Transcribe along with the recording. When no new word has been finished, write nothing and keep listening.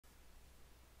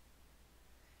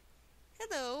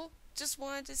though, just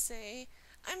wanted to say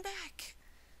I'm back.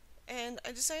 And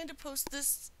I decided to post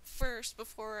this first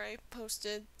before I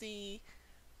posted the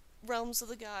Realms of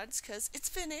the Gods because it's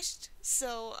finished.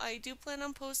 So I do plan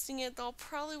on posting it. I'll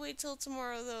probably wait till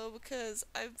tomorrow though because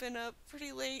I've been up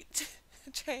pretty late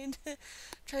trying to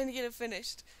get it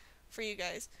finished for you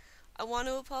guys. I want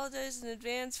to apologize in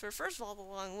advance for first of all the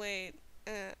long wait.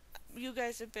 You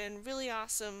guys have been really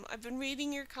awesome. I've been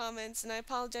reading your comments and I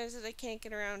apologize that I can't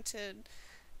get around to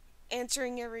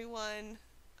answering everyone.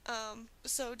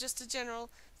 So just a general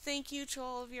thank you to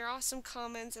all of your awesome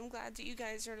comments. I'm glad that you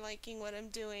guys are liking what I'm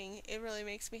doing. It really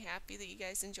makes me happy that you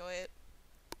guys enjoy it.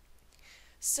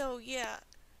 So yeah,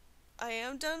 I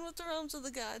am done with the Realms of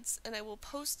the Gods and I will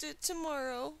post it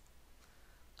tomorrow.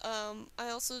 I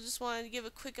also just wanted to give a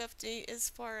quick update as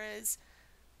far as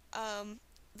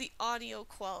the audio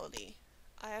quality.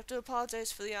 I have to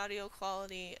apologize for the audio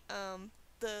quality.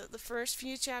 The first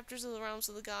few chapters of the Realms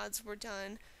of the Gods were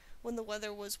done when the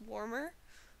weather was warmer,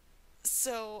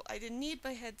 so I didn't need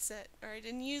my headset, or I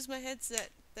didn't use my headset.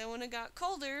 Then when it got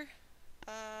colder,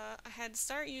 I had to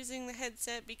start using the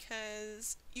headset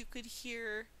because you could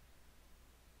hear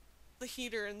the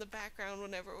heater in the background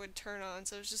whenever it would turn on,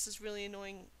 so it was just this really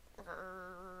annoying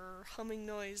humming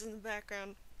noise in the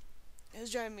background. It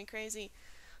was driving me crazy.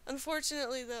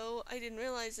 Unfortunately, though, I didn't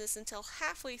realize this until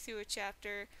halfway through a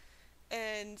chapter,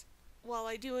 and while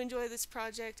I do enjoy this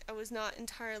project, I was not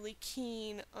entirely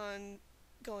keen on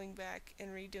going back and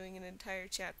redoing an entire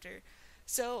chapter.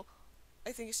 So,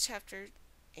 I think it's chapter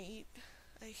 8.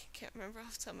 I can't remember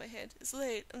off the top of my head. It's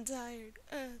late. I'm tired.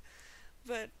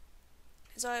 But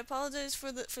so I apologize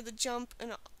for the jump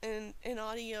in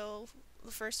audio,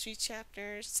 the first few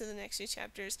chapters to the next few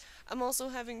chapters. I'm also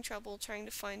having trouble trying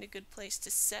to find a good place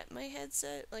to set my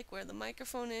headset, like where the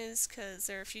microphone is, because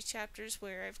there are a few chapters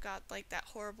where I've got like that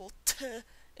horrible t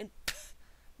and p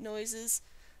noises.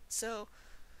 So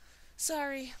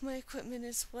sorry, my equipment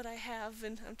is what I have,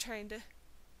 and I'm trying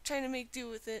to make do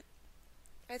with it.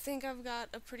 I think I've got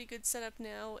a pretty good setup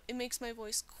now. It makes my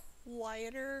voice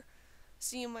quieter,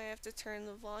 so you might have to turn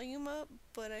the volume up,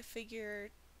 but I figure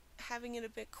having it a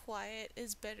bit quiet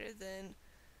is better than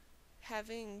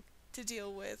having to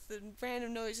deal with the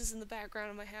random noises in the background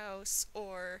of my house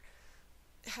or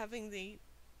having the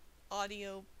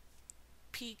audio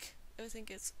peak. I think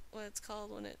it's what it's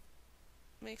called when it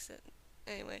makes it.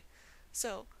 Anyway,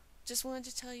 so just wanted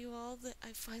to tell you all that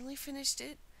I finally finished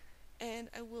it, and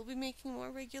I will be making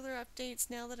more regular updates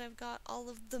now that I've got all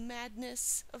of the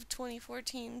madness of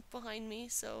 2014 behind me.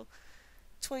 So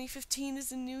 2015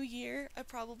 is a new year. I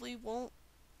probably won't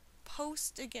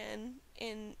post again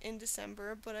in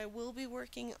December, but I will be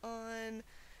working on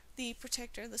the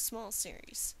Protector of the Small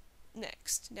series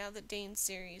next, now that Dane's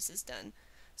series is done.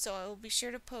 So I will be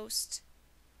sure to post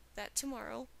that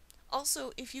tomorrow.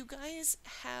 Also, if you guys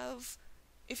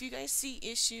see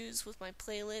issues with my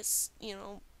playlists,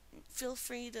 feel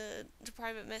free to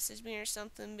private message me or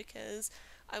something, because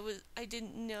I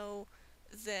didn't know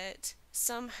that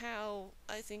somehow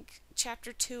I think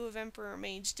chapter 2 of Emperor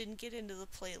Mage didn't get into the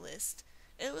playlist.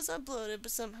 It was uploaded,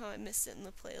 but somehow I missed it in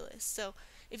the playlist. So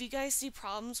if you guys see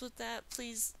problems with that,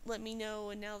 please let me know.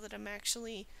 And now that I'm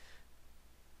actually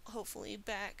hopefully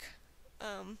back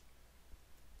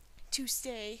to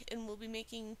stay, and we'll be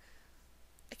making,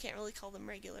 I can't really call them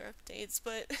regular updates,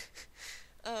 but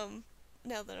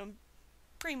now that I'm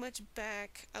pretty much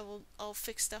back, I'll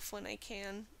fix stuff when I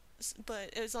can,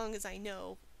 but as long as I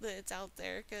know that it's out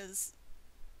there, because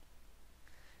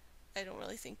I don't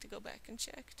really think to go back and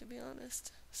check, to be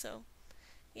honest. So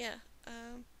yeah,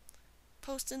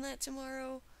 posting that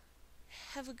tomorrow.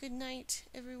 Have a good night,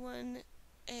 everyone,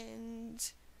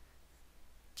 and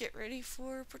get ready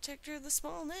for Protector of the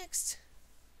Small next.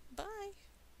 Bye.